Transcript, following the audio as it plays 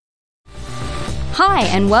Hi,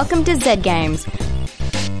 and welcome to Z Games.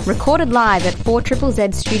 Recorded live at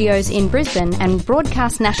 4ZZZ Studios in Brisbane and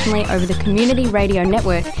broadcast nationally over the Community Radio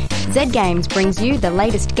Network, Z Games brings you the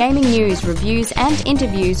latest gaming news, reviews and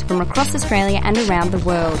interviews from across Australia and around the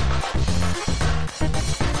world.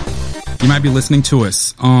 You might be listening to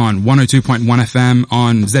us on 102.1 FM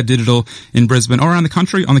on Z Digital in Brisbane, or around the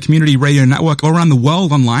country on the Community Radio Network, or around the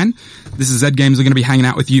world online. This is Z Games. We're going to be hanging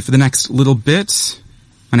out with you for the next little bit.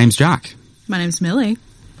 My name's Jack. My name's Millie.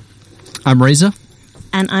 I'm Reza.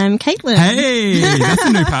 And I'm Caitlin. Hey, that's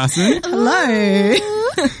a new person. Hello.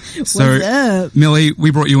 So, what's up? Millie,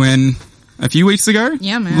 we brought you in a few weeks ago.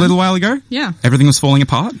 Yeah, man. A little while ago. Yeah. Everything was falling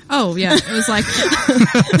apart. Oh, yeah. It was like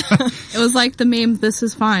it was like the meme, "This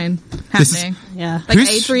is fine," happening. Yeah. Like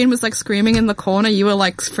Adrian was like screaming in the corner. You were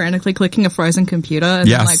like frantically clicking a frozen computer, and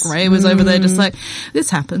Yes. then, like Ray was over there just like, "This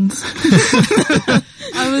happens."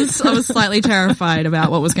 I was slightly terrified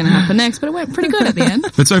about what was going to happen next, but it went pretty good at the end.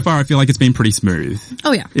 But so far, I feel like it's been pretty smooth.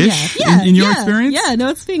 Oh yeah. Ish, Yeah. in your experience? Yeah, no,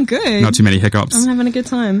 it's been good. Not too many hiccups. I'm having a good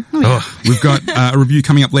time. We've got a review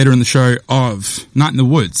coming up later in the show of Night in the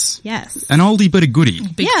Woods. Yes. An oldie but a goodie.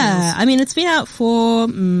 Big yeah, deals. I mean, it's been out for,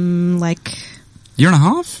 Year and a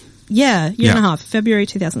half? year Yeah. and a half, February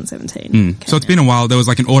 2017. So it's been a while. There was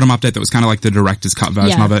like an autumn update that was kind of like the director's cut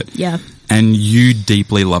version of it. Yeah. And you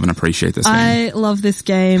deeply love and appreciate this game. I love this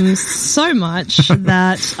game so much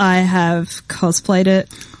that I have cosplayed it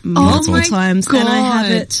multiple my times and I have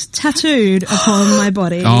God. it tattooed upon my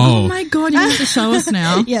body. Oh my god, you have to show us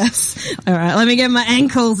now. Yes. All right, let me get my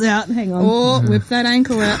ankles out. Hang on. Oh, whip that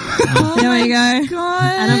ankle out. There we go. God.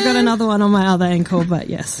 And I've got another one on my other ankle, but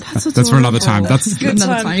yes. That's for another time. That's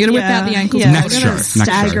Another time. You're going to whip out the ankles. Yeah, Next I'm show, gonna next show.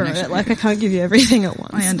 stagger it. Like, I can't give you everything at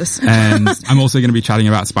once. I understand. and I'm also going to be chatting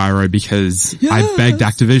about Spyro because I begged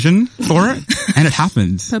Activision for it and it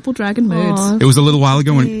happened. Purple Dragon moods. Aw. It was a little while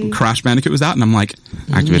ago when Crash Bandicoot was out and I'm like,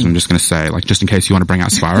 Activision, I'm just going to say, like, just in case you want to bring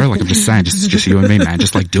out Spyro, like, I'm just saying, just you and me, man,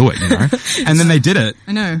 just like do it, you know? And then they did it.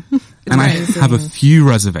 I know. And I have a few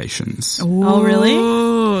reservations. Oh, really?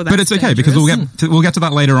 Oh, But it's okay because we'll get to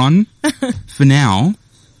that later on. For now,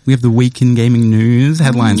 we have the week in gaming news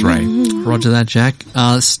headlines, Ray. Roger that, Jack.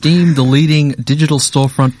 Steam, the leading digital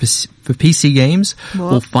storefront for PC games,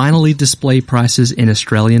 will finally display prices in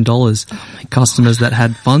Australian dollars. Customers that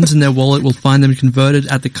had funds in their wallet will find them converted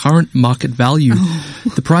at the current market value.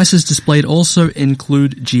 The prices displayed also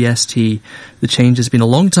include GST. The change has been a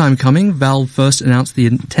long time coming. Valve first announced the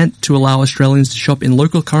intent to allow Australians to shop in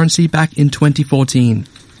local currency back in 2014.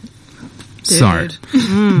 So,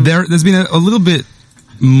 there's been a little bit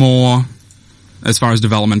more as far as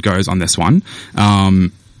development goes on this one.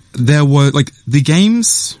 There were, like, the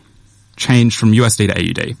games changed from USD to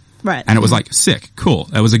AUD. Right. And it was like, sick, cool.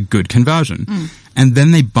 That was a good conversion. And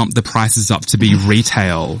then they bumped the prices up to be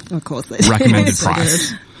retail Of course they did. recommended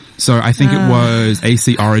price. So I think it was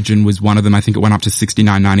AC Origin was one of them. I think it went up to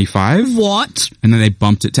 $69.95. What? And then they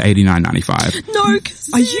bumped it to $89.95. No,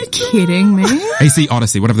 Are you kidding me? AC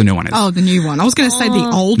Odyssey, whatever the new one is. Oh, the new one. I was going to say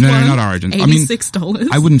the old No, one. not Origin. I mean, $86.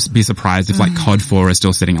 I wouldn't be surprised if like COD 4 is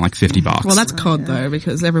still sitting at like $50. Well, that's COD though,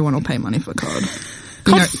 because everyone will pay money for COD.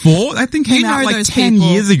 COD 4? That thing came out like 10 people.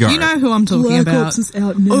 years ago. You know who I'm talking about. is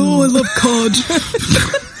out now. Oh, I love COD.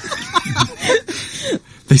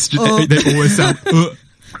 They always sound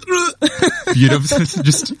beautiful.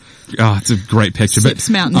 It's a great picture. Sips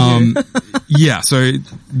Mountain Dew. Yeah, so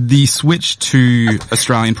the switch to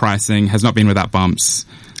Australian pricing has not been without bumps.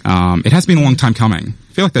 It has been a long time coming.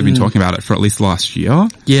 I feel like they've been talking about it for at least last year.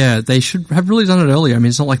 Yeah, they should have really done it earlier. I mean,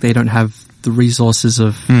 it's not like they don't have the resources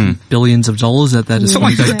of billions of dollars at that It's not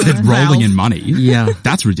like they're rolling in money. Yeah.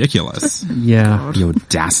 That's ridiculous. Yeah. The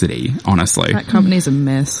audacity, honestly. That company's a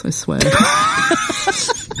mess, I swear.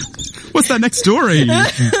 What's that next story?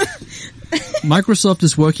 Microsoft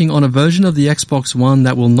is working on a version of the Xbox One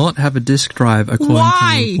that will not have a disk drive, according to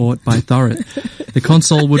a report by Thurrott. The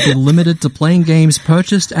console would be limited to playing games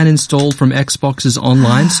purchased and installed from Xbox's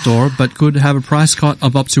online store, but could have a price cut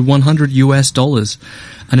of up to $100.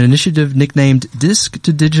 An initiative nicknamed Disc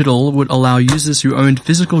to Digital would allow users who owned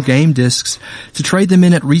physical game discs to trade them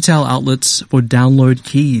in at retail outlets for download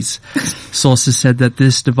keys. Sources said that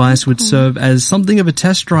this device would serve as something of a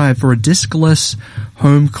test drive for a diskless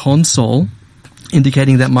home console,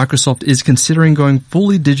 indicating that Microsoft is considering going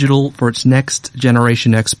fully digital for its next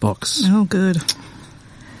generation Xbox. Oh, good.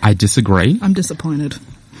 I disagree. I'm disappointed.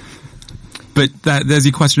 But there's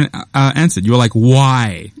your question answered. You were like,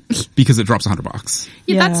 why? Because it drops $100.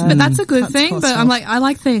 Yeah, Yeah, that's a good that's thing, but possible. I'm like, I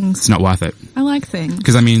like things. It's not worth it. I like things.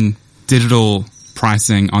 Because, I mean, digital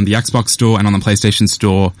pricing on the Xbox store and on the PlayStation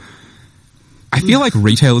store I feel like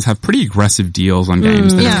retailers have pretty aggressive deals on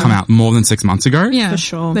games that have come out more than 6 months ago. Yeah, For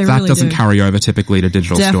sure. They That really doesn't do. carry over typically to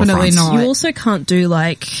digital Definitely storefronts. not. You also can't do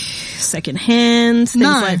like secondhand things No.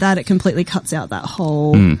 like that. It completely cuts out that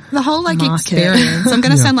whole. The whole like Market. experience. I'm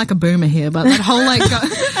going to sound like a boomer here, but that whole like,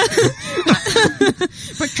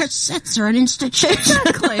 but cassettes are an institution.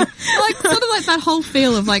 Exactly. Like sort of like that whole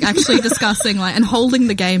feel of like actually discussing like and holding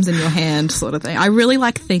the games in your hand, sort of thing. I really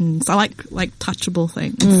like things. I like touchable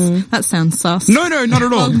things. That sounds sus. No, not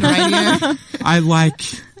at all. On the radio. I like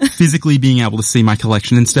physically being able to see my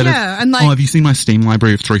collection instead of, and like, have you seen my Steam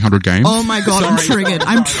library of 300 games? oh my god, I'm triggered.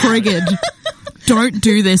 I'm triggered. Don't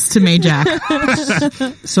do this to me, Jack.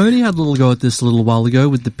 Sony had a little go at this a little while ago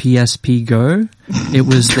with the PSP Go. It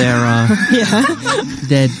was their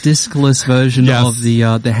their discless version Yes. of the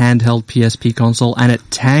handheld PSP console, and it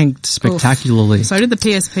tanked spectacularly. So did the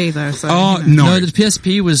PSP though. So Oh, you know. no. No, the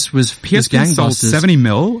PSP was PSP sold gangbusters. 70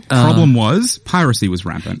 mil. Problem was piracy was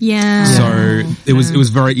rampant. Yeah. So it was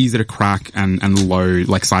very easy to crack and load,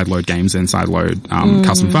 like side load games and side load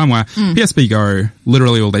custom firmware. PSP Go,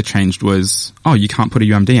 literally all they changed was, you can't put a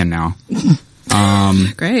UMD in now.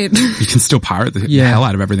 Great. You can still pirate the Yeah. hell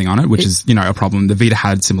out of everything on it, which is, a problem. The Vita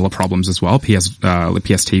had similar problems as well. PS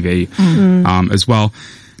TV as well.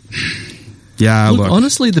 Yeah, look.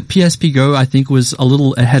 Honestly, the PSP Go, I think, was a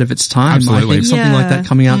little ahead of its time. Absolutely. I think something like Yeah. that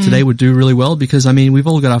coming out today would do really well because, I mean, we've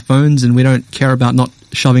all got our phones and we don't care about not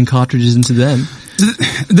shoving cartridges into them.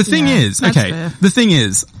 The thing is, that's okay, fair. the thing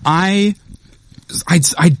is, I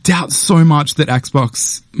doubt so much that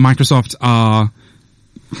Microsoft are,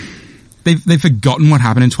 they've forgotten what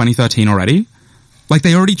happened in 2013 already. Like,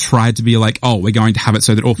 they already tried to be like, we're going to have it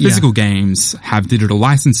so that all physical games have digital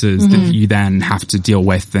licenses that you then have to deal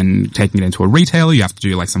with, and taking it into a retailer, you have to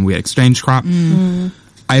do like some weird exchange crap.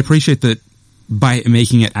 I appreciate that by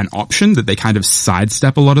making it an option that they kind of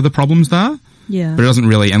sidestep a lot of the problems there. Yeah. But it doesn't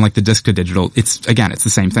really, and like the disc to digital, it's the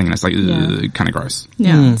same thing, and it's like, kind of gross.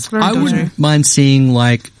 Yeah. It's very I dodgy. wouldn't mind seeing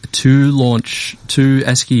like two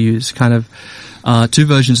SKUs, kind of two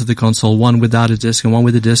versions of the console, one without a disc and one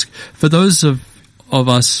with a disc. For those of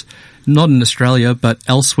us not in Australia but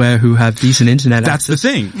elsewhere who have decent internet That's the access,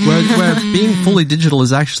 thing. where being fully digital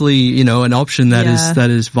is actually an option that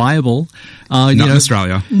is viable. Not in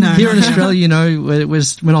Australia. No. Here in Australia,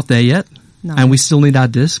 we're not there yet. No. And we still need our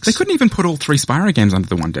discs. They couldn't even put all 3 Spyro games under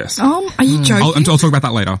the one disc. Are you joking? I'll talk about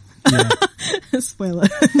that later. Spoiler.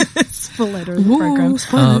 Spoiler of the program.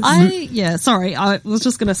 spoilers. Sorry. I was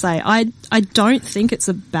just going to say, I don't think it's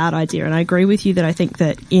a bad idea. And I agree with you that I think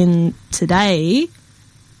that in today's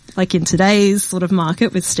sort of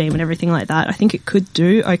market with Steam and everything like that, I think it could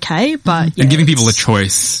do okay. But And giving people a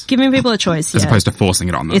choice giving people a choice, as opposed to forcing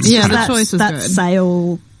it on them. it's Yeah, just that that, choice is that good.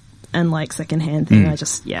 sale and like secondhand thing. I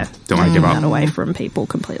just Don't want to give up. run away from people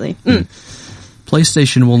completely.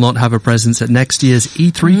 PlayStation will not have a presence at next year's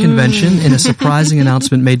E3 convention in a surprising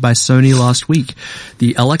announcement made by Sony last week.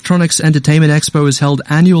 The Electronics Entertainment Expo is held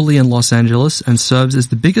annually in Los Angeles and serves as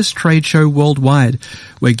the biggest trade show worldwide,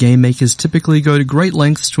 where game makers typically go to great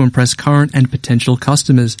lengths to impress current and potential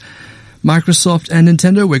customers. Microsoft and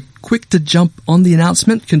Nintendo were quick to jump on the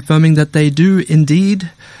announcement, confirming that they do indeed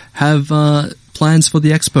have plans for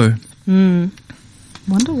the expo.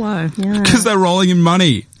 Wonder why. Yeah. Because they're rolling in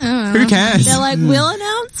money. Who cares? They're like, we'll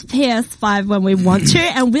announce PS5 when we want to,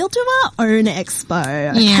 and we'll do our own expo.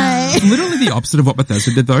 Okay. Yeah. Literally the opposite of what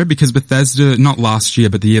Bethesda did though, because Bethesda, not last year,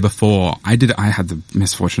 but the year before, I had the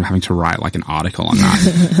misfortune of having to write like an article on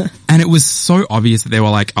that. And it was so obvious that they were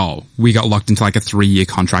like, we got locked into like a 3-year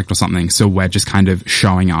contract or something, so we're just kind of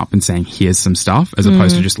showing up and saying, here's some stuff, as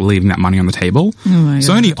opposed to just leaving that money on the table. my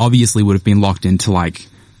Sony obviously would have been locked into like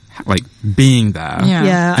being there. Yeah.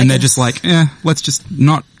 Yeah. And they're just like, let's just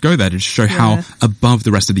not go there to just show how above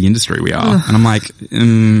the rest of the industry we are. And I'm like,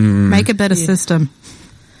 Make a better system.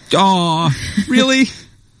 really?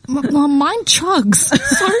 Well, mine chugs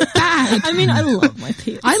so bad. I mean, I love my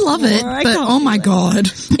PS4. I love it, I but can't oh my god.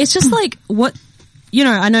 It's just like what,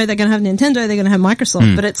 I know they're going to have Nintendo, they're going to have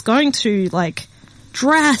Microsoft, but it's going to like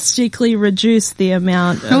drastically reduce the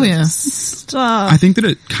amount of stuff. I think that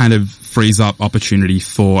it kind of frees up opportunity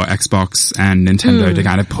for Xbox and Nintendo to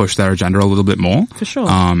kind of push their agenda a little bit more. For sure.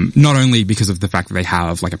 Not only because of the fact that they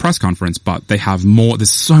have like a press conference, but they have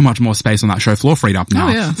there's so much more space on that show floor freed up now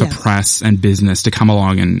Oh, yeah. for Yeah. press and business to come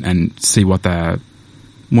along and see what they're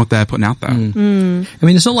what they're putting out there. I mean,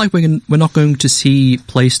 it's not like we're not going to see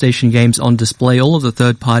PlayStation games on display. All of the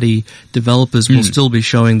third-party developers will still be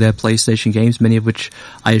showing their PlayStation games, many of which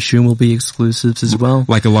I assume will be exclusives as well.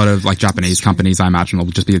 Like a lot of like Japanese companies, I imagine, will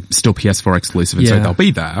just be still PS4 exclusive, and so they'll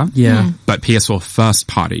be there. Yeah. But PS4 first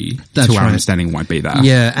party, That's to our right. understanding, won't be there.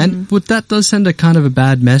 Yeah, and that does send a kind of a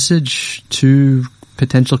bad message to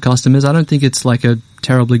potential customers. I don't think it's like a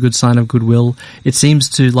terribly good sign of goodwill. It seems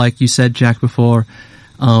to, like you said, Jack, before,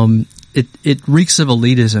 it reeks of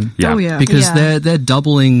elitism. Yeah. Oh, yeah. Because they're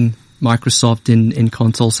doubling Microsoft in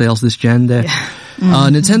console sales this gen.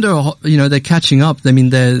 Nintendo, they're catching up. I mean,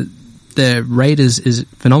 their rate is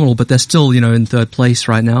phenomenal, but they're still, in third place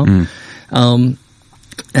right now.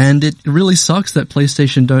 And it really sucks that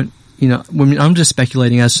PlayStation don't, I'm just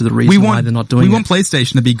speculating as to the reason why they're not doing it. We want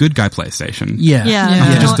PlayStation to be good guy PlayStation.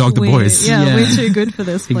 Yeah. Just dog the boys. We're too good for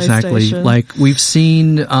this. Exactly. PlayStation. Like we've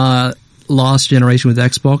seen last generation with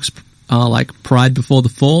Xbox, like Pride Before the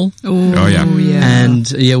Fall. Oh yeah.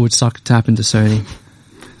 And it would suck to happen to Sony.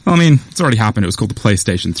 Well, I mean, it's already happened. It was called the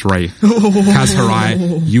PlayStation 3. Kaz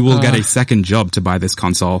Hirai, you will get a second job to buy this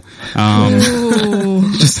console.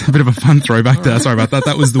 Just a bit of a fun throwback there. Sorry about that.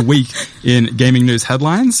 That was the week in gaming news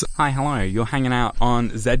headlines. Hi, hello. You're hanging out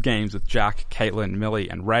on Zed Games with Jack, Caitlin, Millie,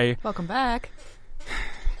 and Ray. Welcome back.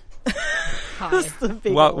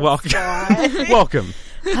 Welcome.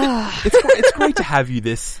 It's great to have you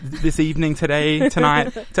this evening,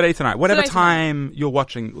 tonight, whatever time you're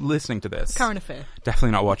listening to this. Current affair.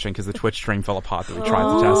 Definitely not watching because the Twitch stream fell apart that we tried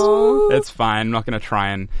to test. It's fine. I'm not going to try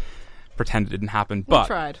and pretend it didn't happen. But We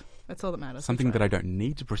tried. That's all that matters. something that I don't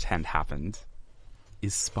need to pretend happened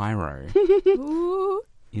is Spyro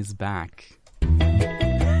is back.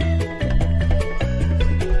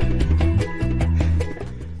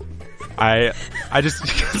 I just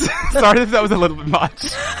sorry that was a little bit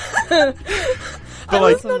much. But I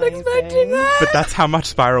was not expecting that. But that's how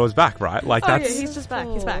much Spyro is back, right? Like that's he's just back.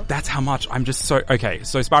 He's back. that's how much I'm just so okay.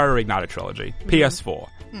 So Spyro Reignited Trilogy, PS4,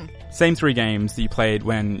 same 3 games that you played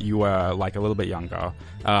when you were like a little bit younger.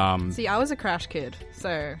 See, I was a Crash kid,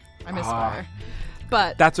 so I miss Spyro.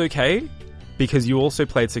 But That's okay because you also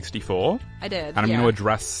played 64, I did. and I'm going to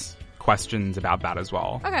address questions about that as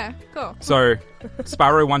well. Okay, cool. So,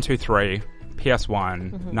 Spyro 1, 2, 3,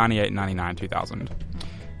 PS1, 98, 99, 2000.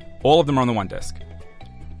 All of them are on the one disc.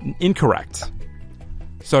 Incorrect.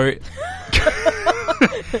 So,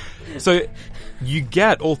 so you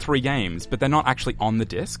get all 3 games, but they're not actually on the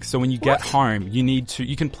disc. So when you get home,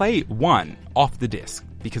 you can play 1 off the disc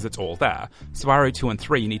because it's all there. Spyro 2 and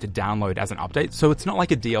 3 you need to download as an update. So it's not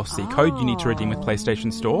like a DLC code you need to redeem with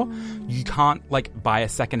PlayStation Store. You can't like buy a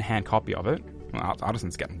second-hand copy of it. Well,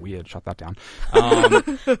 Artisan's getting weird. Shut that down.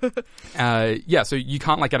 So you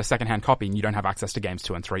can't like get a second-hand copy and you don't have access to games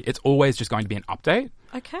 2 and 3. It's always just going to be an update.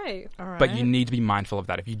 Okay, all right. But you need to be mindful of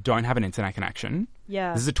that. If you don't have an internet connection,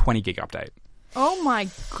 Yeah. this is a 20 gig update. Oh my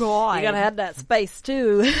god. You gotta have that space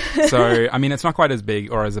too. So, I mean, it's not quite as big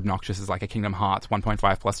or as obnoxious as like a Kingdom Hearts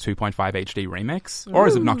 1.5 plus 2.5 HD remix, or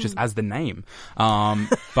as obnoxious as the name.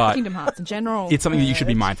 But Kingdom Hearts in general. it's something that you should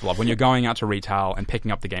be mindful of when you're going out to retail and picking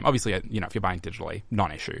up the game. Obviously, if you're buying digitally,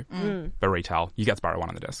 non-issue. But retail, you get Spyro 1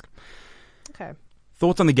 on the disc. Okay.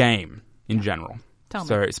 Thoughts on the game in general? Tell me.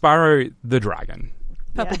 So, Spyro the Dragon.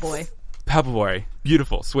 Purple Yes. Boy. Purple Boy.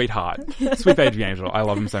 Beautiful. Sweetheart. Sweet baby angel. I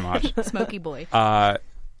love him so much. Smoky Boy. I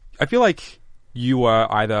feel like you were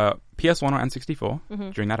either PS1 or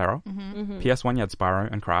N64 during that era. PS1, you had Spyro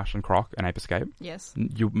and Crash and Croc and Ape Escape. Yes.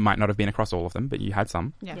 You might not have been across all of them, but you had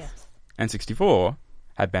some. Yes. N64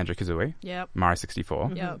 had Banjo-Kazooie, Yep. Mario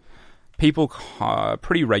 64. Yep. People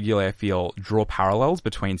pretty regularly, I feel, draw parallels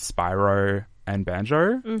between Spyro and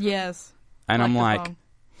Banjo. Yes. And I'm the like, song.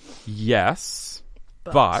 yes,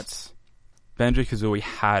 but Banjo-Kazooie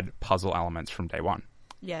had puzzle elements from day one.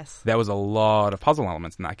 Yes. There was a lot of puzzle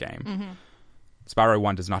elements in that game. Spyro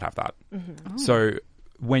 1 does not have that. So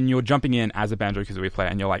when you're jumping in as a Banjo-Kazooie player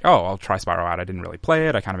and you're like, oh, I'll try Spyro out. I didn't really play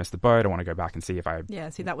it. I kind of missed the boat. I want to go back and see if I Yeah,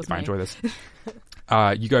 see, that was if I me. enjoy this.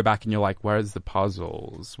 You go back and you're like, where's the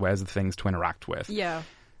puzzles? Where's the things to interact with? Yeah.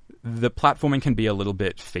 The platforming can be a little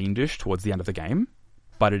bit fiendish towards the end of the game,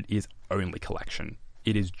 but it is only collection.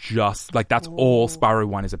 It is just, like, that's all Spyro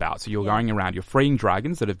 1 is about. So you're going around, you're freeing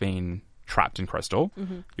dragons that have been trapped in crystal,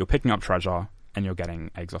 you're picking up treasure, and you're getting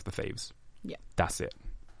eggs off the thieves. Yeah. That's it.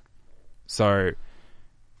 So,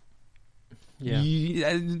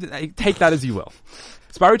 take that as you will.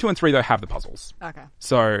 Spyro 2 and 3, though, have the puzzles. Okay.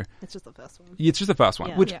 So, It's just the first one. it's just the first one,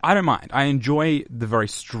 Yeah. which Yeah. I don't mind. I enjoy the very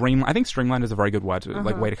I think streamlined is a very good word,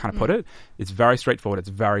 like way to kind of put it. It's very straightforward. It's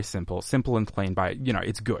very simple and clean.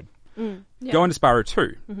 It's good. Yeah. Go into Spyro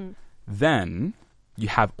 2, then you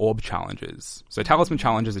have orb challenges. So talisman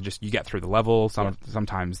challenges are just you get through the level.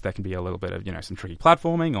 Sometimes there can be a little bit of, some tricky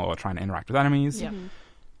platforming or trying to interact with enemies. Yeah.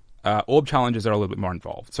 Orb challenges are a little bit more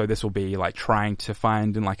involved. So this will be like trying to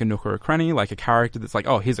find in like a nook or a cranny, like a character that's like,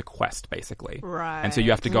 oh, here's a quest basically. Right. And so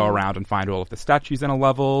you have to go around and find all of the statues in a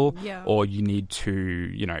level, Yeah. or you need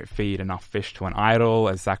to, feed enough fish to an idol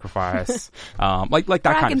as sacrifice. like that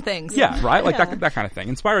Dragon kind of things. Yeah, right? Like that kind of thing.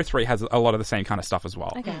 And Spyro 3 has a lot of the same kind of stuff as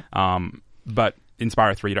well. Okay. But in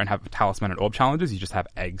Spyro 3, you don't have talisman and orb challenges, you just have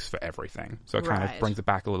eggs for everything. So it kind of Right. brings it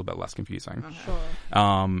back a little bit less confusing.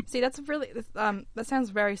 Sure. See, that's really that sounds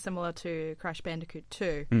very similar to Crash Bandicoot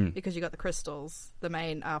 2 because you got the crystals, the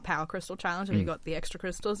main power crystal challenge, and you got the extra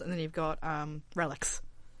crystals, and then you've got relics.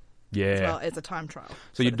 Yeah. As well. It's a time trial.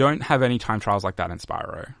 So you don't have any time trials like that in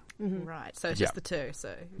Spyro. Right. So it's just the two.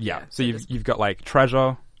 So Yeah. So you've got like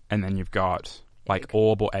treasure, and then you've got like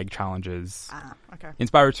orb or egg challenges. Okay. In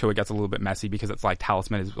Spyro 2, it gets a little bit messy because it's like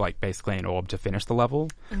talisman is like basically an orb to finish the level.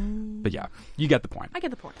 But yeah, you get the point. I get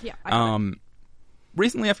the point. Yeah. I get it.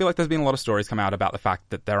 Recently, I feel like there's been a lot of stories come out about the fact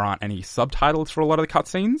that there aren't any subtitles for a lot of the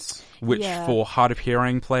cutscenes, which for hard of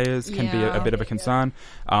hearing players can be a bit of a concern.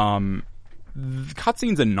 The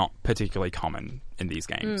cutscenes are not particularly common in these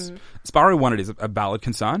games. Spyro 1, it is a valid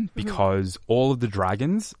concern because all of the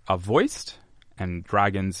dragons are voiced, and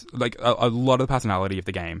dragons, like a lot of the personality of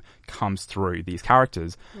the game comes through these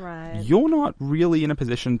characters. Right. You're not really in a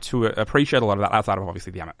position to appreciate a lot of that outside of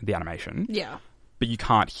obviously the animation. Yeah. But you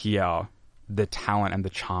can't hear the talent and the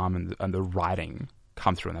charm and the writing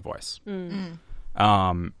come through in their voice.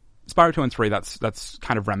 Spyro 2 and 3, that's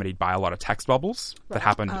kind of remedied by a lot of text bubbles that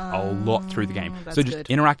happen a lot through the game. That's So just good.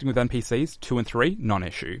 interacting with NPCs, 2 and 3,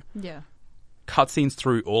 non-issue. Yeah. Cutscenes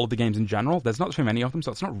through all of the games in general, there's not too many of them, so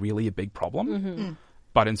it's not really a big problem.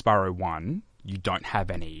 But in Spyro 1, you don't have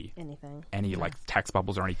any like text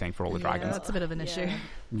bubbles or anything for all the dragons. That's a bit of an issue.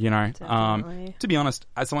 Definitely. To be honest,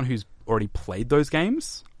 as someone who's already played those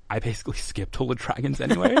games, I basically skipped all the dragons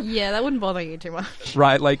anyway. Yeah, that wouldn't bother you too much.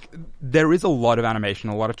 Right, like, there is a lot of animation,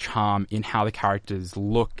 a lot of charm in how the characters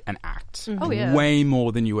look and act. Oh, yeah. Way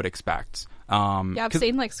more than you would expect. Yeah, I've 'cause-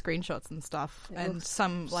 seen like screenshots and stuff, and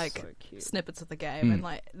some like snippets of the game, and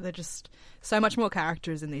like they're just so much more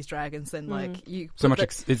characters in these dragons than like you. so put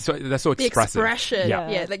much, the, they're so the expressive. expression, Yeah.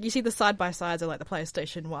 yeah. Like you see the side by sides of like the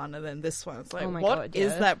PlayStation 1, and then this one. It's like, Oh my what God,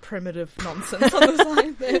 is yeah. that primitive nonsense on the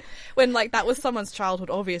side there? When like that was someone's childhood,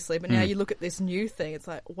 obviously, but now you look at this new thing, it's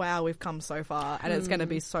like, wow, we've come so far, and it's going to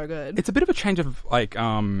be so good. It's a bit of a change of, like,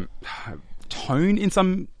 tone in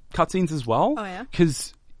some cutscenes as well. Oh, yeah?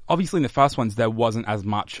 Because obviously in the first ones, there wasn't as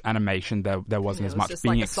much animation, there wasn't It as was much just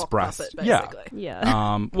being like a sock expressed. puppet, Yeah. basically.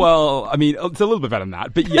 Yeah. Well, I mean, it's a little bit better than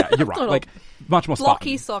that, but yeah, you're right. Like, much more Spartan.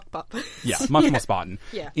 Blocky sock puppet. Yeah, much more Spartan.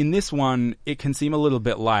 Yeah. In this one, it can seem a little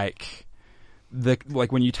bit like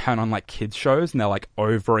when you turn on like kids shows and they're like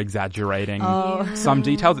over exaggerating some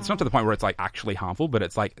details. It's not to the point where it's like actually harmful, but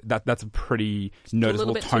it's like that's a pretty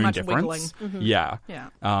noticeable bit too tone much difference. wiggling. Yeah. Yeah.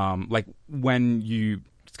 Like when you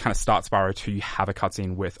kind of start Spyro 2, you have a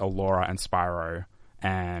cutscene with Allura and Spyro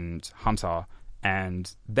and Hunter, and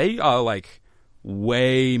they are like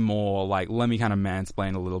way more like, let me kind of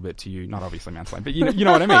mansplain a little bit to you. Not obviously mansplain, but you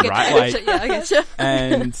know what I mean, right? Like, Yeah, I get you.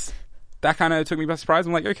 and that kind of took me by surprise.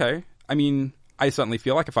 I'm like, okay. I mean, I certainly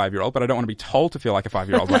feel like a 5-year-old, but I don't want to be told to feel like a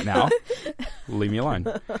 5-year-old right now. Leave me alone.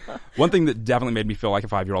 One thing that definitely made me feel like a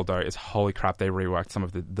 5-year-old, though, is holy crap, they reworked some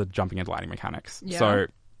of the jumping and gliding mechanics. Yeah. So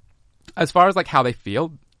as far as like how they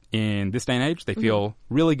feel in this day and age, they feel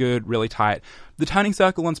really good, really tight. The turning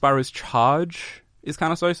circle on Spyro's charge is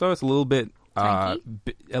kind of so-so. It's a little bit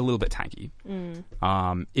tanky.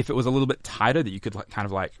 If it was a little bit tighter, that you could like, kind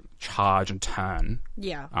of like charge and turn,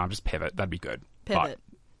 Yeah. just pivot, that'd be good. Pivot.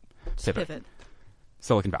 But Pivot.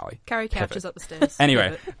 Silicon Valley. Carry couches Pivot. up the stairs.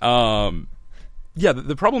 Anyway, Pivot. yeah,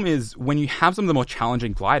 the problem is when you have some of the more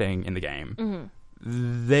challenging gliding in the game,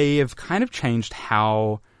 they have kind of changed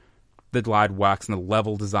how the glide works and the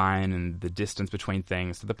level design and the distance between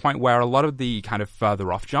things to the point where a lot of the kind of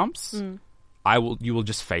further off jumps, you will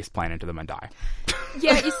just face plant into them and die.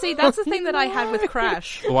 Yeah, you see, that's the thing that I had with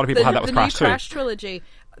Crash. A lot of people had that with the Crash new too. Crash trilogy,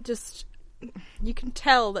 just you can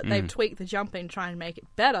tell that they've tweaked the jumping to try and make it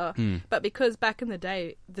better. But because back in the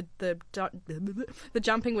day, the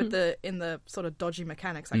jumping with in the sort of dodgy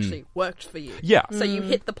mechanics actually worked for you. Yeah. So you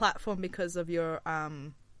hit the platform because of your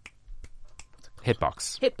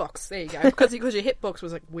Hitbox. hitbox. There you go. Because your hitbox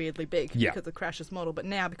was like weirdly big Yeah. because of Crash's model. But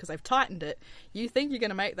now because they've tightened it, you think you're going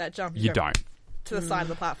to make that jump. You don't. to the side of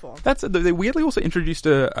the platform. They weirdly also introduced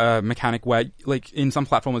a mechanic where, like, in some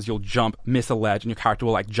platformers, you'll jump, miss a ledge, and your character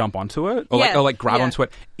will, like, jump onto it, or grab onto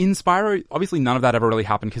it. In Spyro, obviously none of that ever really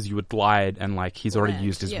happened because you would glide, and, like, he's already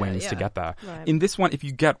used his wings to get there. Right. In this one, if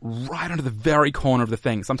you get right onto the very corner of the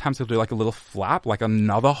thing, sometimes he'll do, like, a little flap, like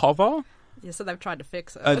another hover. Yeah, so they've tried to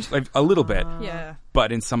fix it. A little bit. Yeah.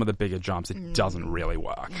 But in some of the bigger jumps, it doesn't really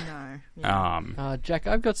work. No. Yeah. Jack,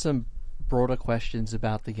 I've got some broader questions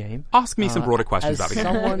about the game. Ask me some broader questions about the game.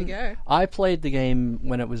 There we go. I played the game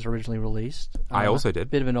when it was originally released. I also did.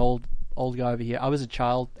 Bit of an old guy over here. I was a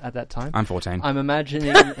child at that time. I'm 14. I'm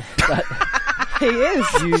imagining that He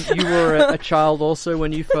is. you were a child also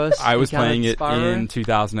when you first. I was playing it Spyro. in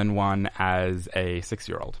 2001 as a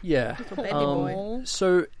 6-year-old. Yeah. baby boy.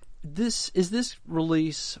 So is this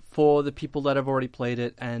release for the people that have already played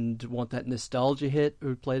it and want that nostalgia hit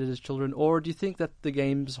who played it as children, or do you think that the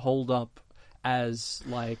games hold up as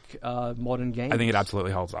like modern games? I think it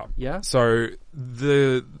absolutely holds up. Yeah? So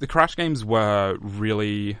the Crash games were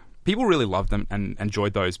really... People really loved them and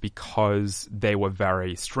enjoyed those because they were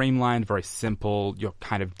very streamlined, very simple. You're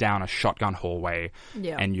kind of down a shotgun hallway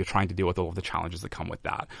and you're trying to deal with all of the challenges that come with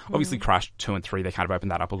that. Obviously, Crash 2 and 3, they kind of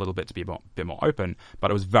opened that up a little bit to be a bit more open,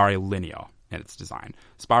 but it was very linear in its design.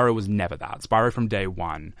 Spyro was never that. Spyro from day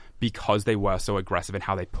one, because they were so aggressive in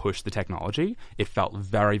how they pushed the technology, it felt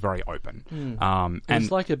very, very open. And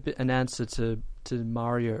it's like an answer to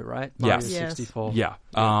Mario, right? Mario Yes. 64. Yeah.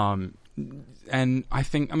 And I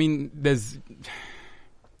think, I mean, there's...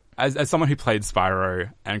 As someone who played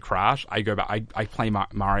Spyro and Crash, I go back, I play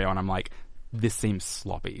Mario and I'm like, this seems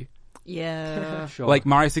sloppy. Yeah. Sure. Like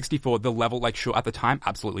Mario 64, the level, like, sure, at the time,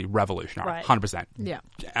 absolutely revolutionary. Right. 100%. Yeah.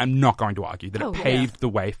 I'm not going to argue that Oh, it yeah. paved the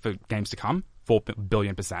way for games to come, 4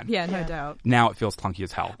 billion %. Yeah, no doubt. Now it feels clunky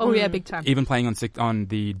as hell. Oh, yeah, big time. Even playing on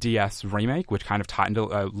the DS remake, which kind of tightened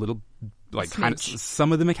a little, like, kind of Smidge.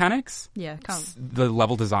 some of the mechanics. Yeah, can't. The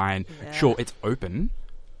level design, sure, it's open,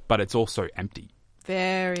 but it's also empty.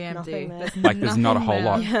 Very empty. Nothing there. Like, there's not a nothing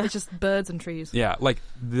whole there. lot. It's just birds and trees. Yeah, like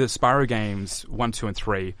the Spyro games 1, 2, and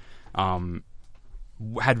 3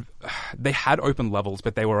 had open levels,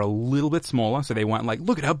 but they were a little bit smaller, so they weren't like,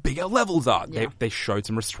 look at how big our levels are. Yeah. They showed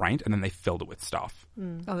some restraint, and then they filled it with stuff,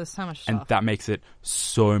 Oh, there's so much and stuff. that makes it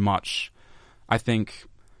so much, I think,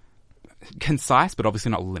 concise, but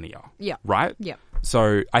obviously not linear. Yeah. Right. Yeah.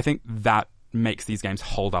 So I think that makes these games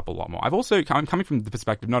hold up a lot more. I'm coming from the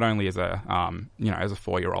perspective not only as a as a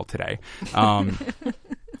 4-year-old today,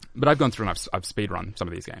 but I've gone through and I've speedrun some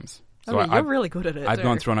of these games. So you're really good at it. I've too.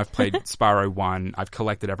 gone through and I've played Spyro 1. I've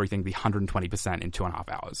collected everything the 120% in 2.5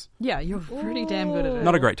 hours. Yeah, you're pretty damn good at it.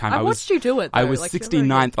 Not a great time. I watched you do it, though. I was Like, you're very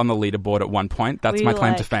 69th on the leaderboard at one point. That's Were my you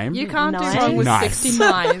claim like- to fame. You can't Nice. do wrong with Nice.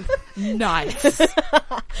 69th. Nice.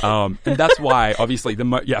 And that's why, obviously,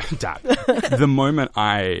 Dad. The moment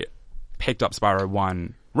I picked up Spyro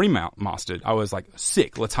 1 remastered, I was like,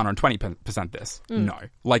 sick, let's 120% this. No.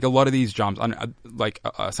 Like, a lot of these jumps,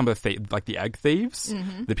 some of the egg thieves,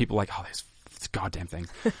 the people are like, oh, this goddamn thing.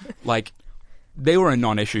 Like, they were a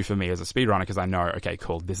non-issue for me as a speedrunner because I know, okay,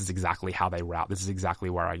 cool, this is exactly how they route. This is exactly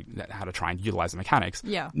how to try and utilize the mechanics.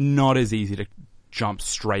 Yeah. Not as easy to jump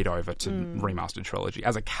straight over to remastered trilogy.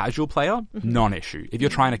 As a casual player, non-issue. If you're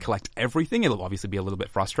trying to collect everything, it'll obviously be a little bit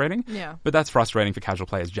frustrating. Yeah. But that's frustrating for casual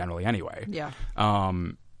players generally anyway. Yeah.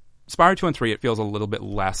 Spyro 2 and 3, it feels a little bit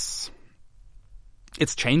less...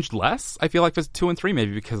 It's changed less, I feel like, for 2 and 3,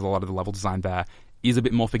 maybe because a lot of the level design there is a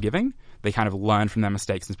bit more forgiving. They kind of learn from their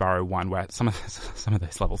mistakes in Spyro 1, where some of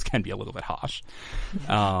those levels can be a little bit harsh.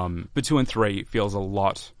 But 2 and 3 feels a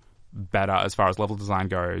lot better as far as level design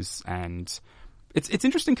goes, and it's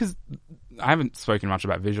interesting because I haven't spoken much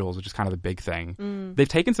about visuals, which is kind of the big thing. They've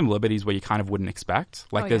taken some liberties where you kind of wouldn't expect.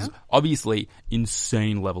 Like, there's obviously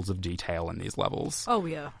insane levels of detail in these levels, Oh,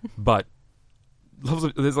 yeah. but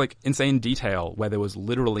there's like insane detail where there was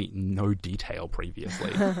literally no detail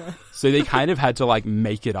previously. So they kind of had to like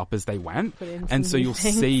make it up as they went. And so you'll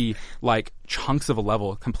see like chunks of a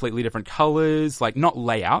level, completely different colors, like not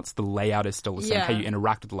layouts. The layout is still the same. Yeah. How you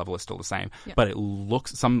interact with the level is still the same. But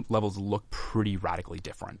some levels look pretty radically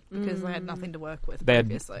different. Because they had nothing to work with They had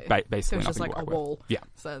previously. basically so it was just nothing like to a work with. wall. Yeah.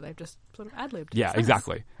 So they've just sort of ad-libbed. Yeah, It's nice.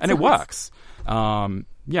 exactly. And It's it nice. works.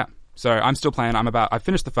 Yeah. So I'm still playing. I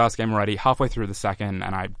finished the first game already, halfway through the second,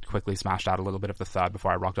 and I quickly smashed out a little bit of the third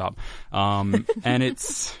before I rocked up. And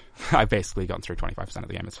I've basically gotten through 25% of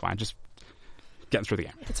the game. It's fine. Just getting through the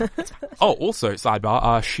game. Oh, also,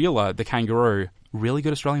 sidebar, Sheila, the kangaroo, really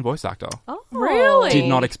good Australian voice actor. Oh, Really? Did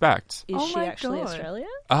not expect. Is Oh she my actually God. Australian?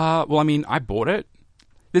 Well, I mean, I bought it.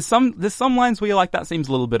 There's some lines where you're like, that seems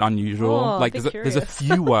a little bit unusual. Oh, like, be there's a curious.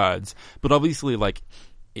 few words, but obviously, like,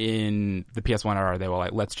 in the PS1 era, they were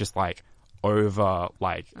like, let's just like over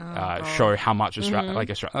like show how much Australia,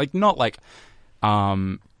 not like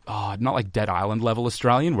Dead Island level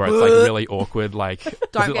Australian, where it's like really awkward. Like,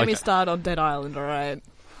 don't get me started on Dead Island. All right,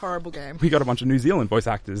 horrible game. We got a bunch of New Zealand voice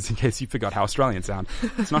actors in case you forgot how Australians sound.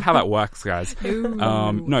 It's not how that works, guys.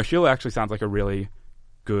 No, Sheila actually sounds like a really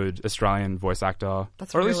good Australian voice actor.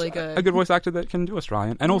 That's or at really least good. A good voice actor that can do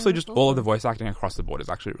Australian. And also just all of the voice acting across the board is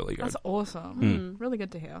actually really good. That's awesome. Really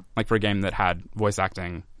good to hear. Like for a game that had voice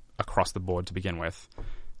acting across the board to begin with.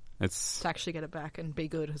 It's to actually get it back and be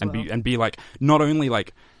good as and well. be like not only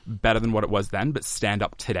like better than what it was then, but stand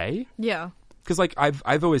up today. Yeah. Because like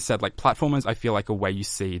I've always said, like platformers, I feel like a way you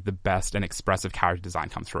see the best and expressive character design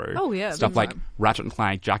come through. Oh yeah, stuff like Ratchet and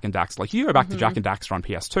Clank, Jak and Daxter. Like you go back to Jak and Daxter on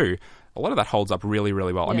PS2, a lot of that holds up really,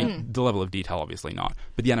 really well. Yeah. I mean, the level of detail obviously not,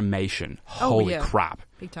 but the animation, holy crap!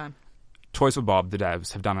 Big time. Toys for Bob, the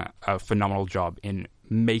devs, have done a phenomenal job in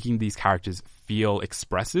making these characters feel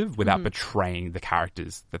expressive without betraying the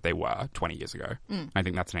characters that they were 20 years ago. I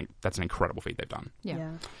think that's an incredible feat they've done.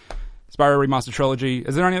 Yeah. Spyro Remastered Trilogy.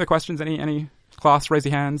 Is there any other questions? Any class? Raise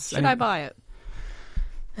your hands. Should I buy it?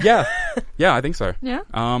 Yeah. Yeah, I think so. Yeah?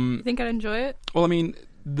 You think I'd enjoy it? Well, I mean,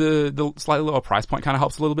 the slightly lower price point kind of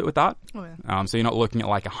helps a little bit with that. Oh, yeah. So you're not looking at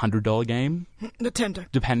like $100 game. Nintendo.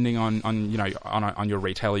 Depending on your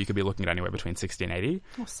retailer, you could be looking at anywhere between 60 and 80.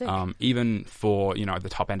 Oh, sick. Even for, the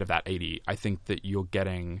top end of that 80, I think that you're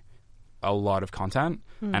getting a lot of content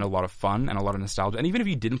and a lot of fun and a lot of nostalgia. And even if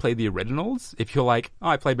you didn't play the originals, if you're like,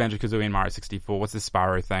 I played Banjo-Kazooie and Mario 64, what's this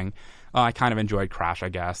Spyro thing? I kind of enjoyed Crash, I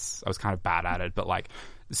guess. I was kind of bad at it, but like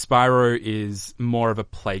Spyro is more of a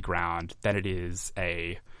playground than it is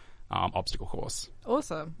a obstacle course.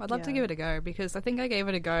 Awesome. I'd love to give it a go because I think I gave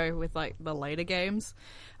it a go with like the later games.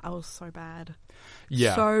 I was so bad.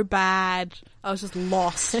 Yeah. So bad. I was just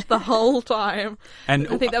lost the whole time. And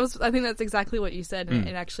I think that's exactly what you said, and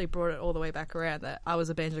it actually brought it all the way back around that I was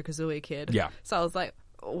a Banjo-Kazooie kid. Yeah. So I was like,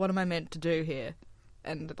 what am I meant to do here?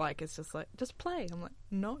 And like it's just like, just play. I'm like,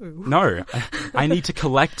 no. I need to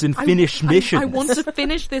collect and finish missions. I want to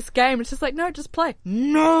finish this game. It's just like, no, just play.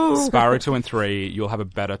 No. Spyro 2 and 3 you'll have a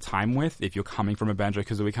better time with if you're coming from a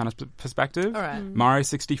Banjo-Kazooie kind of perspective. All right. Mario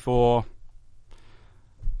 64,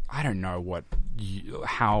 I don't know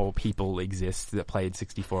how people exist that played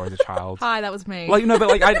 64 as a child. Hi, that was me. Like no, but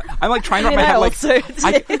like I'm like trying to wrap my head like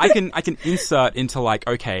I can insert into like,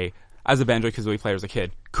 okay, as a Banjo-Kazooie player as a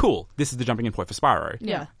kid, cool, this is the jumping in point for Spyro.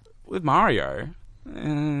 Yeah. With Mario,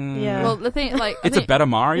 well, the thing, like, it's a better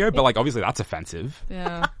Mario, but like obviously that's offensive.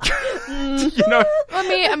 Yeah.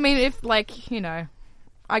 I mean, if like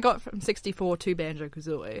I got from 64 to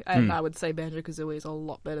Banjo-Kazooie, and I would say Banjo-Kazooie is a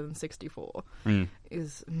lot better than 64.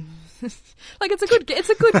 Is like it's a good game.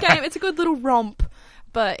 It's a good little romp,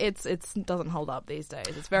 but it doesn't hold up these days.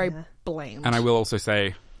 It's very bland. And I will also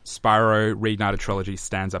say, Spyro Reignited Trilogy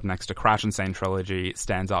stands up next to Crash Insane Trilogy,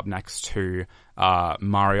 stands up next to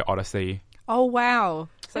Mario Odyssey. Oh wow!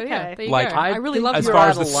 So yeah, there you go. I really love as far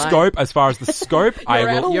as the scope. As far as the scope,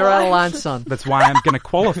 You're out of line, son. That's why I'm going to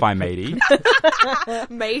qualify, matey.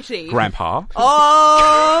 Matey. Grandpa.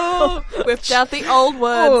 Oh, whipped out the old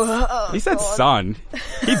words. He said son.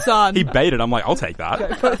 Son. He baited. I'm like, I'll take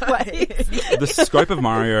that. The scope of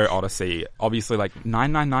Mario Odyssey, obviously, like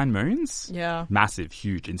 999 moons. Yeah. Massive,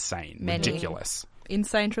 huge, insane, ridiculous.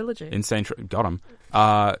 Insane trilogy. Got him.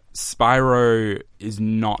 Spyro is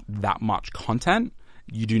not that much content.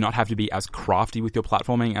 You do not have to be as crafty with your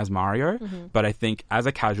platforming as Mario, but I think as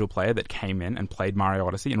a casual player that came in and played Mario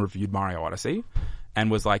Odyssey and reviewed Mario Odyssey and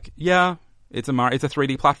was like, yeah, it's a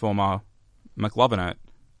 3D platformer, I'm loving it.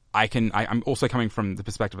 I'm also coming from the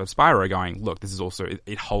perspective of Spyro going, look, this is also,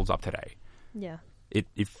 it holds up today. Yeah.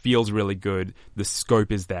 It feels really good. The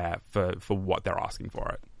scope is there for what they're asking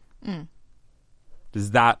for it.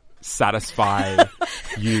 Does that satisfy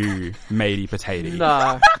you, matey potato?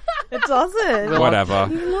 No. It doesn't. Whatever.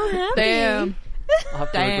 Damn. I'll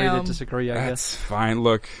have to agree to disagree, I guess. That's fine.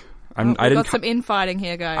 Look, We've got some infighting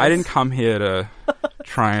here, guys. I didn't come here to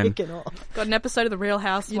try and... Got an episode of The Real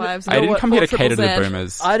Housewives. I didn't come here to cater to the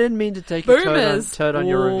boomers. I didn't mean to take a turn on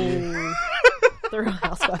your review. The Real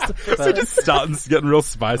Housewives of So just starting getting real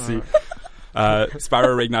spicy.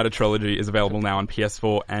 Spyro Reignited Trilogy is available now on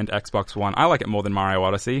PS4 and Xbox One. I like it more than Mario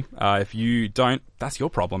Odyssey. If you don't, that's your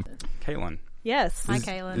problem. Caitlin. Yes. Hi,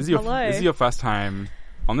 Caitlin. This is your first time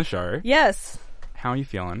on the show. Yes. How are you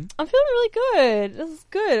feeling? I'm feeling really good. This is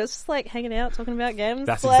good. It's just like hanging out, talking about games.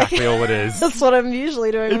 That's like, exactly all it is. That's what I'm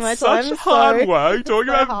usually doing in my time. It's such hard work talking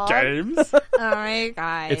so about hard. games. Alright,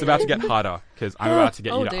 guys. It's about to get harder because I'm about to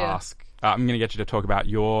get you to dear. ask. I'm going to get you to talk about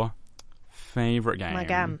your favorite game. My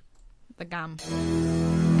game. The gum.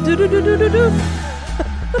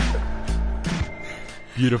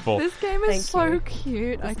 Beautiful. This game is so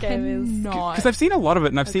cute. I cannot. Because I've seen a lot of it,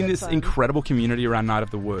 and I've seen good this fun. incredible community around Night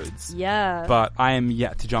of the Woods. Yeah. But I am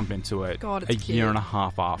yet to jump into it God, a it's year cute. and a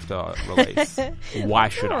half after release. Why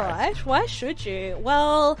should I? Alright, why should you?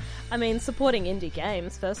 Well, I mean, supporting indie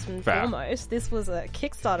games, first and Fair. foremost. This was a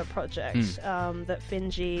Kickstarter project that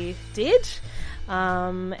Finji did.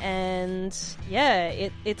 And yeah,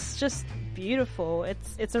 it's just beautiful.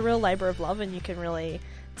 It's a real labour of love, and you can really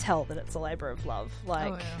tell that it's a labour of love.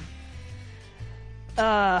 Like,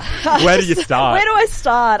 Where do you start? where do I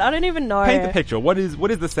start? I don't even know. Paint the picture. What is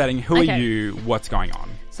the setting? Who are Okay. you? What's going on?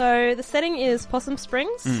 So the setting is Possum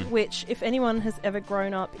Springs, which, if anyone has ever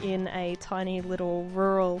grown up in a tiny little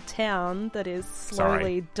rural town that is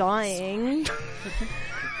slowly dying,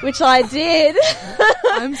 which I did,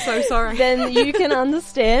 I'm so sorry. then you can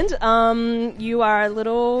understand. You are a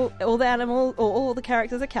little. All the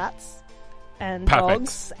characters are cats and Perfect.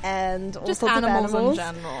 dogs and all Just sorts animals of animals. in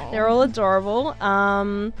general. They're all adorable.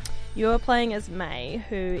 You are playing as May,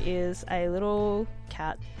 who is a little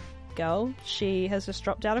cat girl. She has just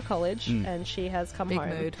dropped out of college and she has come Big home.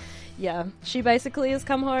 mood. Yeah, she basically has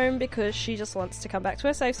come home because she just wants to come back to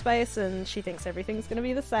her safe space, and she thinks everything's going to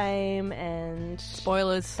be the same, and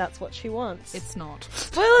Spoilers. that's what she wants. It's not.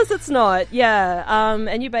 Spoilers, it's not. Yeah,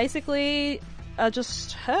 and you basically are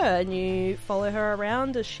just her, and you follow her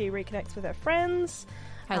around as she reconnects with her friends,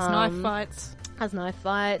 Has knife fights. has knife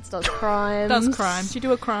fights, does crimes. Does crime. Do you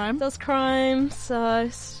do a crime? Does crimes,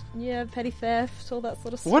 yeah, petty theft, all that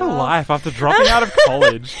sort of stuff. What a life after dropping out of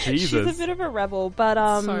college. Jesus. She's a bit of a rebel, but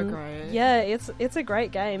So great. yeah, it's a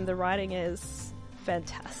great game. The writing is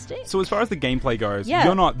fantastic. So as far as the gameplay goes, Yeah.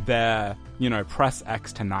 you're not there, press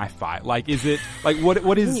X to knife fight. Like, is it, like,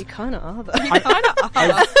 what is... You kind of are,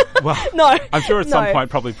 though. well, No, I'm sure at some no. point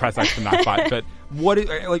probably press X to knife fight, but what is,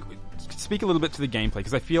 like, speak a little bit to the gameplay,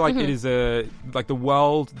 because I feel like it is like the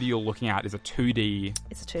world that you're looking at is a 2D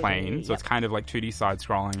It's a 2D, plane, so yep. it's kind of like 2D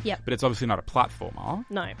side-scrolling, Yep. but it's obviously not a platformer,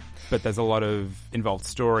 No. but there's a lot of involved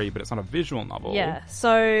story, but it's not a visual novel. Yeah,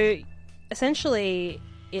 so essentially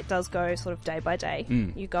it does go sort of day by day.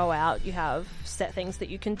 You go out, you have set things that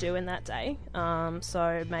you can do in that day.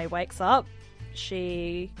 So May wakes up,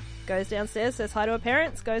 she goes downstairs, says hi to her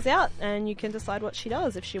parents, goes out, and you can decide what she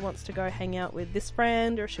does. If she wants to go hang out with this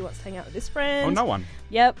friend, or if she wants to hang out with this friend. Oh, no one.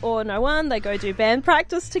 Yep, or no one. They go do band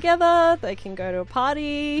practice together. They can go to a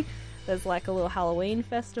party. There's like a little Halloween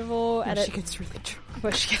festival. And and she gets really drunk.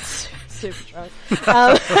 where she gets super drunk.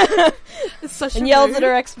 It's such And a yells mood. at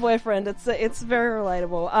her ex-boyfriend. It's very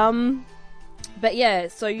relatable. But yeah,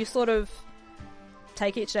 so you sort of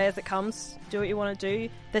take each day as it comes, do what you want to do.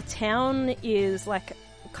 The town is like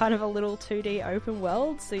kind of a little 2D open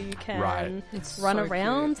world, so you can Right. It's run so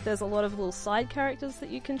around. cute. There's a lot of little side characters that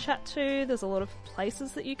you can chat to. There's a lot of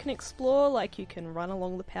places that you can explore, like you can run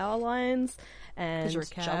along the power lines and you're a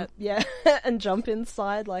cat. jump, yeah, and jump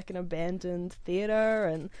inside like an abandoned theater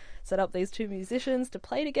and set up these two musicians to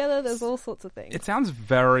play together. There's all sorts of things. It sounds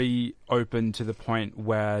very open to the point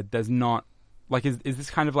where there's not, like, is this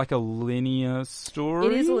kind of like a linear story?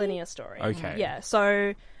 It is a linear story. Okay. Yeah,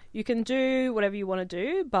 so you can do whatever you want to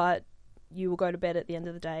do, but you will go to bed at the end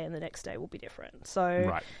of the day and the next day will be different. So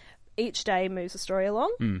Right. each day moves the story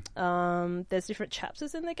along. There's different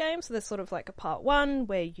chapters in the game. So there's sort of like a part 1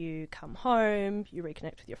 where you come home, you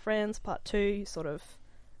reconnect with your friends. Part 2, you sort of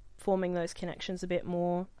forming those connections a bit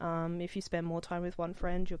more. If you spend more time with one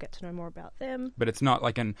friend, you'll get to know more about them. But it's not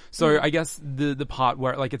like so I guess the part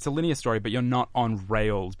where, like, it's a linear story, but you're not on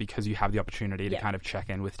rails because you have the opportunity to Yeah. kind of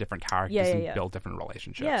check in with different characters Yeah, and yeah. build different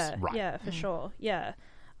relationships. Yeah, Right. yeah, for sure. Yeah.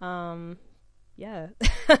 Yeah.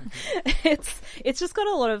 it's just got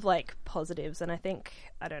a lot of like positives, and I think,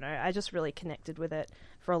 I don't know, I just really connected with it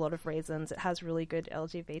for a lot of reasons. It has really good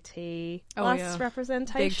LGBT plus yeah.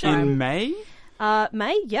 representation. In May?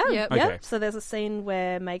 May, yeah. Yep. Okay. So there's a scene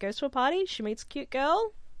where May goes to a party, she meets a cute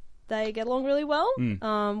girl, they get along really well.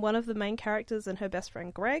 One of the main characters and her best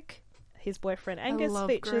friend Greg, his boyfriend Angus love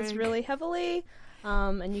features Greg. really heavily,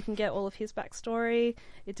 and you can get all of his backstory.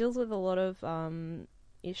 It deals with a lot of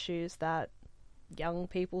issues that young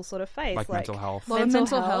people sort of face, Like mental health. A lot of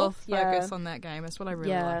mental health, health yeah. focus on that game. That's what I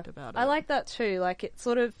really liked about it. I like that too. Like,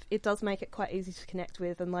 it does make it quite easy to connect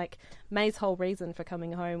with, and like May's whole reason for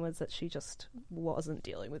coming home was that she just wasn't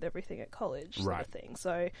dealing with everything at college, sort Right. of thing.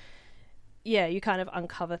 So you kind of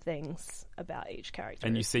uncover things about each character.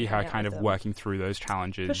 And you see her kind of working through those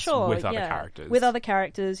challenges with other characters. With other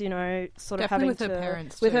characters, sort of Definitely having with to... her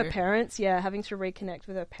parents, With too. her parents, having to reconnect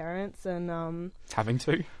with her parents and... Having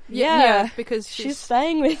to. because she's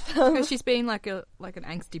staying with them. Because she's being like an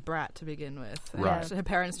angsty brat to begin with. And Right. her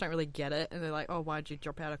parents don't really get it, and they're like, "Oh, why'd you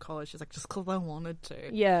drop out of college?" She's like, "Just because I wanted to."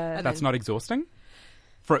 Yeah. And That's not exhausting?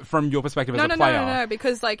 From your perspective as a no, player? no,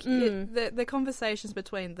 because like the conversations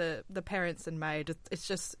between the parents and May,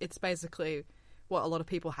 it's basically what a lot of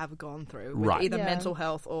people have gone through with Right. either Yeah. mental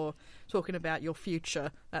health or talking about your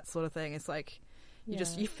future, that sort of thing. It's like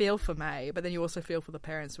you feel for May, but then you also feel for the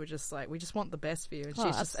parents who are just like, we just want the best for you, and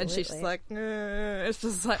she's just like, it's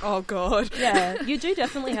just like, oh god. Yeah, you do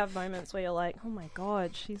definitely have moments where you're like, oh my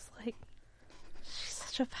god, she's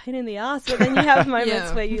such a pain in the ass. But then you have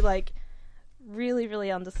moments where you like really,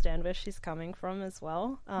 really understand where she's coming from as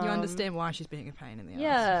well. You understand why she's being a pain in the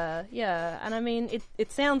ass. Yeah. And I mean,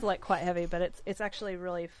 it sounds like quite heavy, but it's actually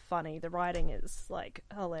really funny. The writing is like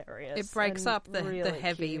hilarious. It breaks and up the really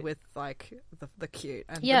heavy cute. with like the cute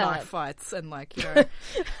and Yeah. the knife fights and like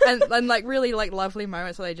and like really like lovely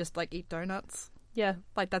moments where they just like eat donuts. Yeah.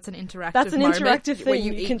 Like that's an interactive. That's an moment interactive where thing.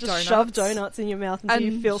 You eat can just donuts. shove donuts in your mouth until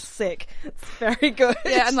you And- feel sick. It's very good.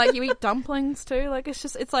 Yeah, and like you eat dumplings too. Like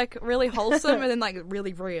it's like really wholesome and then like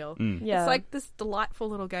really real. Yeah. It's like this delightful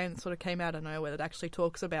little game that sort of came out of nowhere that actually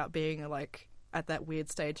talks about being like at that weird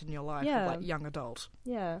stage in your life Yeah. of like young adult.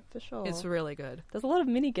 Yeah, for sure. It's really good. There's a lot of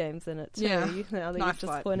mini games in it too. Yeah. Now that Knife you've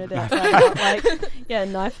just fight. pointed out, that, like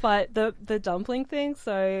knife fight, the dumpling thing.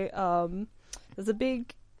 So there's a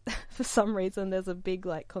big, for some reason, there's a big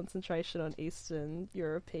like concentration on Eastern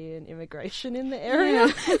European immigration in the area.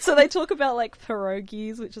 So they talk about like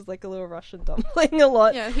pierogies, which is like a little Russian dumpling, a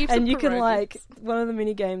lot. Yeah, heaps and of you can pierogies. like one of the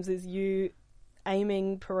mini games is you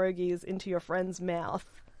aiming pierogies into your friend's mouth.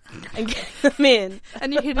 And get them in.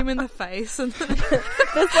 And you hit him in the face and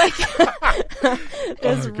There's like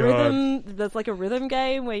there's Oh, God. rhythm. There's like a rhythm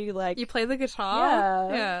game where you like you play the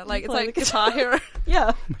guitar. Yeah. Like You it's play like the Guitar Hero.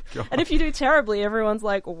 yeah. God. And if you do terribly, everyone's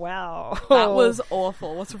like, "Wow, That was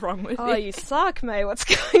awful. What's wrong with oh, you? you suck, May. What's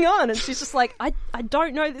going on?" And she's just like, "I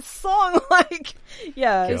don't know this song." Like,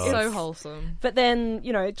 yeah, It's God. so wholesome. But then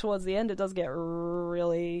towards the end, it does get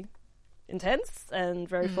really intense and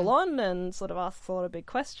very full on, and sort of asks a lot of big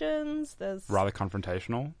questions. There's Rather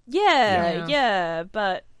confrontational. yeah,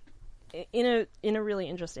 but in a really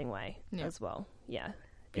interesting way Yeah. as well. Yeah,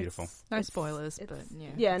 Beautiful. No spoilers, but yeah.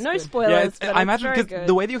 Yeah, it's no good. spoilers. Yeah, but I it's imagine very because good.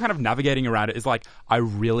 the way that you're kind of navigating around it is like, I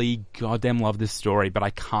really goddamn love this story, but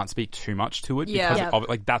I can't speak too much to it Yeah. because Yeah. of it.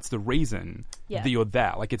 Like, that's the reason Yeah. that you're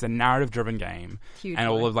there. Like, it's a narrative-driven game, Hugely. and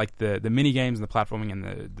all of like the mini games and the platforming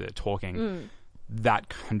and the talking Mm. that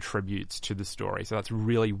contributes to the story. So that's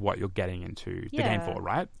really what you're getting into the game for,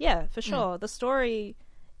 right? Yeah, for sure. The story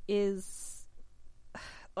is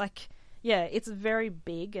like, yeah, it's very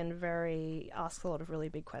big and very asks a lot of really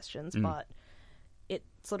big questions, but it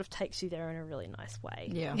sort of takes you there in a really nice way.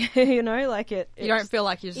 Yeah. Like it You don't feel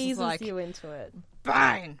like you're just eases like, you into it.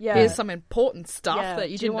 bang, Yeah. here's some important stuff Yeah.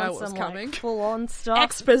 that you Do didn't know want was some, coming. Like, full-on stuff.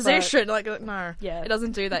 Exposition, like no, Yeah. it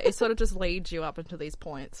doesn't do that. It sort of just leads you up into these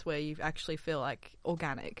points where you actually feel like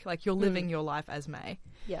organic, like you're living your life as May.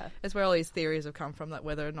 But, yeah. It's where all these theories have come from, that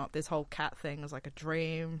whether or not this whole cat thing was like a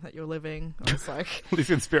dream that you're living, or it's like These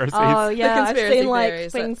conspiracies. Oh yeah, I've conspiracy seen like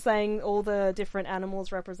theories things saying all the different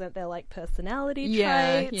animals represent their like personality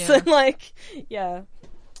Yeah, traits, yeah. and like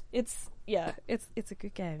it's a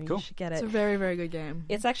good game. Cool. You should get it's it. a very, very good game.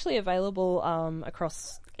 It's actually available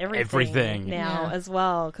across everything, Everything. now Yeah. as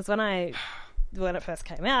well. Because when it first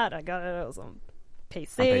came out, I got it. It was on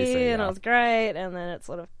PC, On PC, and yeah. it was great. And then it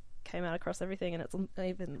sort of came out across everything, and it's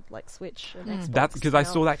even like Switch and Xbox. That's because I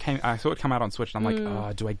now. saw I saw it come out on Switch, and I'm like,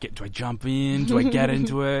 oh, do I jump in? Do I get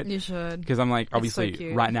into it? You should. Because I'm like, so obviously,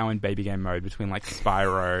 cute. right now in baby game mode between like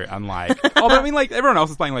Spyro and like, oh, but I mean, like everyone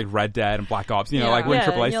else is playing like Red Dead and Black Ops, Yeah. like we're in Yeah,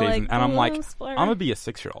 AAA and you're season, like, and I'm "Oh, like, Spyro." I'm gonna be a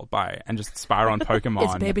 6-year-old and just Spyro and Pokemon.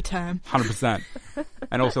 It's baby time. 100%.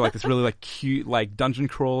 And also like this really like cute like dungeon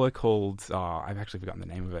crawler called I've actually forgotten the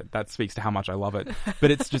name of it. That speaks to how much I love it.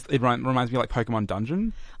 But it's just it reminds me of like Pokemon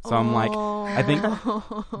Dungeon. So I'm like, I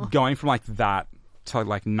think going from like that to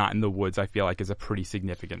like Night in the Woods, I feel like is a pretty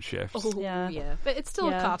significant shift. Yeah. But it's still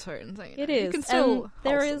Yeah. a cartoon. So, It You is. can still And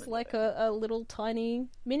there wholesome is it. like a little tiny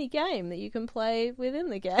mini game that you can play within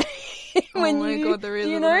the game. Oh my God, there is,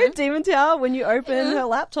 You isn't know, there? Demon Tower, when you open Yeah. her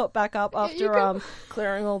laptop back up you after can-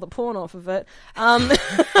 clearing all the porn off of it,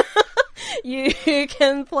 you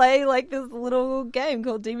can play like this little game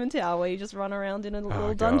called Demon Tower where you just run around in a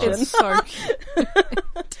little God. dungeon. It's so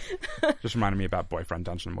Just reminded me about Boyfriend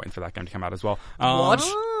Dungeon. I'm waiting for that game to come out as well. What?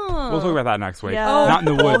 We'll talk about that next week. Yeah. Night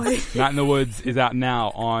in the Woods. Night in the Woods is out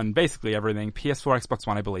now on basically everything. PS4, Xbox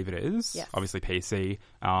One, I believe it is. Yes. Obviously PC,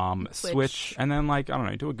 Switch, and then like, I don't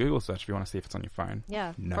know, do a Google search if you want to see if it's on your phone.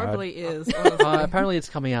 Yeah. Nerd. probably is. Honestly. Apparently it's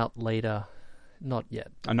coming out later. Not yet.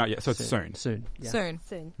 Not yet, so it's soon. Soon. Yeah.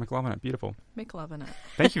 Soon. McLovin it, beautiful. McLovin it.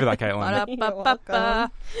 Thank you for that, Caitlin.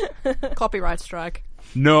 Ba-da-ba-ba-ba. Copyright strike.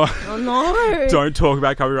 No. Oh no. Don't talk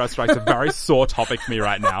about copyright strikes. It's a very sore topic for me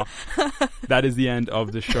right now. That is the end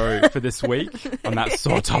of the show for this week on that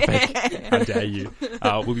sore topic. How dare you?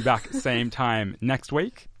 We'll be back same time next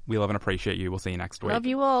week. We love and appreciate you. We'll see you next week. Love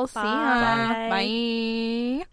you all. See ya. Bye. Bye.